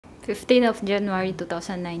15th of January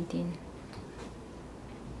 2019.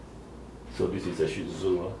 So this is a Shih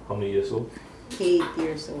Tzu. How many years old? 8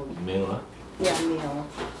 years old. Male, huh? Yeah, male.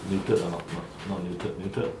 Neutered or not? Not neutered.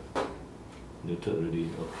 Neutered? Neutered already,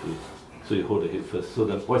 okay. So you hold the head first. So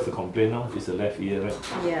what's the complaint now? It's the left ear, right?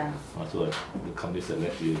 Yeah. So the come is the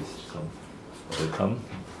left ear. Come.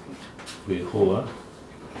 We hold.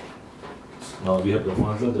 Now we have to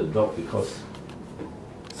muzzle the dog because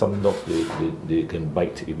some dogs they can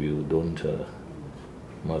bite if you don't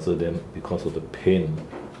muzzle them because of the pain.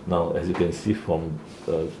 Now, as you can see from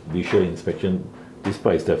visual inspection, this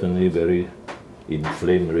part is definitely very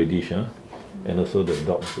inflamed, reddish, huh? And also the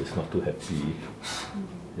dog is not too happy.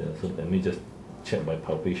 Yeah, so let me just check by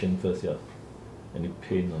palpation first. Yeah, any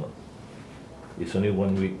pain or not? It's only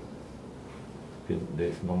 1 week.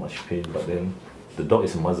 There's not much pain, but then the dog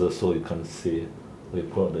is muzzled, so you can't say. We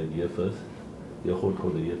pull out the ear first. You hold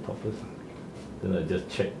the ear top first. Then I just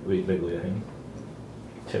check. Wait, let go your hand.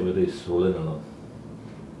 Check whether it's swollen or not.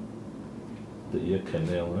 The ear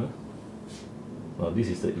canal. Huh? Now this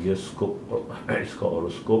is the ear scope. It's called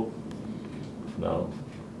auroscope. Now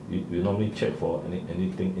you normally check for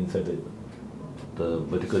anything inside the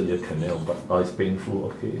vertical ear canal, but it's painful.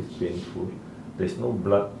 Okay, it's painful. There's no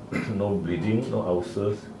blood, no bleeding, no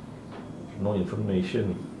ulcers, no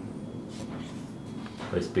inflammation.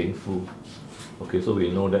 But it's painful. Okay, so we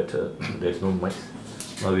know that there's no mites.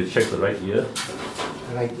 Now we check the right ear.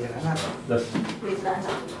 Right ear,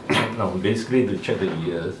 Now basically to check the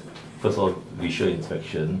ears, first of all, visual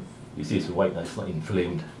inspection. You see it's white, it's not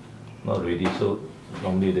inflamed, not ready. So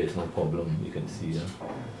normally there's no problem. You can see,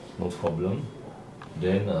 no problem.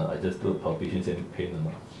 Then I just do palpation, any pain or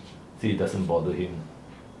not. See, it doesn't bother him.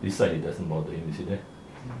 This side it doesn't bother him. You see that?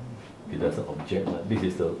 It doesn't object. This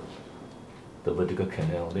is the vertical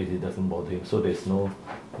canal. This it doesn't bother him. So there's no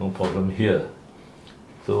problem here.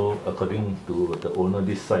 So according to the owner,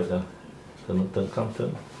 this side, turn.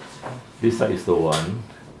 This side is the one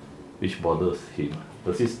which bothers him.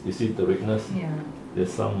 You see the redness? Yeah.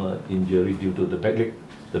 There's some injury due to the back leg.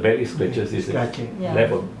 The back leg scratches. Is Yeah.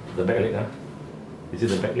 left of the back leg. Is it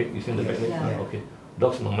the back leg? You see the back leg? Yeah. Okay.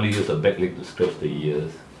 Dogs normally use the back leg to scratch the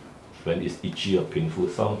ears when it's itchy or painful.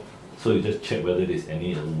 So you just check whether there's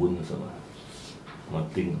any wounds or not.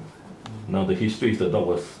 Nothing. Now the history is the dog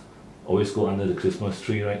was always go under the Christmas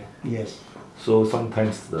tree, right? Yes. So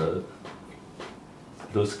sometimes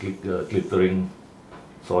those glittering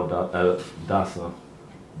dust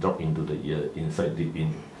drop into the ear, inside deep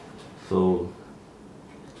in. So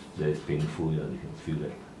there's painful, you can feel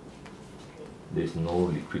that. There's no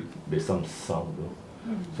liquid, there's some sound.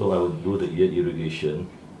 So I will do the ear irrigation,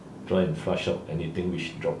 try and flush out anything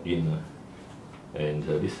which drop in. And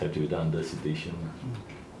this has to be done under sedation.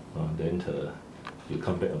 Then you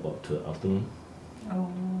come back about afternoon.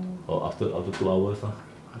 Or after 2 hours.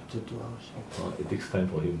 After 2 hours. It takes time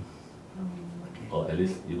for him. Okay. Or at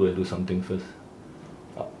least you go and do something first.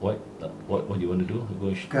 What you want to do?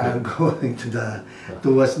 I'm going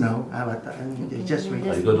towards now. But just wait.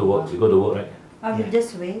 You go to work. You go to work, right? I will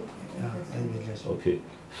just wait. Yeah, I will just wait. Okay.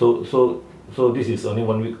 So this is only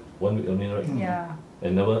 1 week. 1 week only, right? Yeah.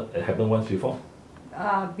 And never it happened once before.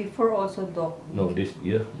 Before also dog. No, this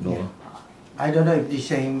year no. Yeah. I don't know if the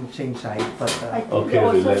same side, but I think okay,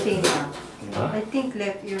 also relax. same. Huh? I think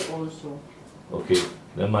left ear also. Okay.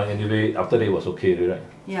 Then anyway, after that it was okay, right?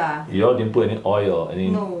 Yeah. You all didn't put any oil or any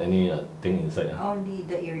No. thing inside. Only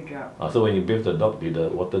the eardrop. So when you bathe the dog, did the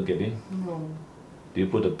water get in? No. Do you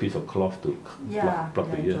put a piece of cloth to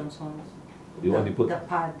plug the ear? Johnson's. What do you put? The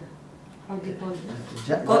pad. How do you call it?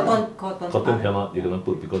 Just- Cotton pad. cannot, you cannot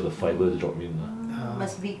put because the fibers drop in.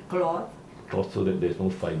 Must be cloth. Cloth so that there's no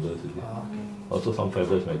fibers. Is it? Also some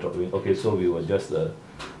fibers might drop in. Okay, so we will just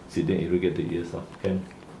sit there and irrigate the ears. Can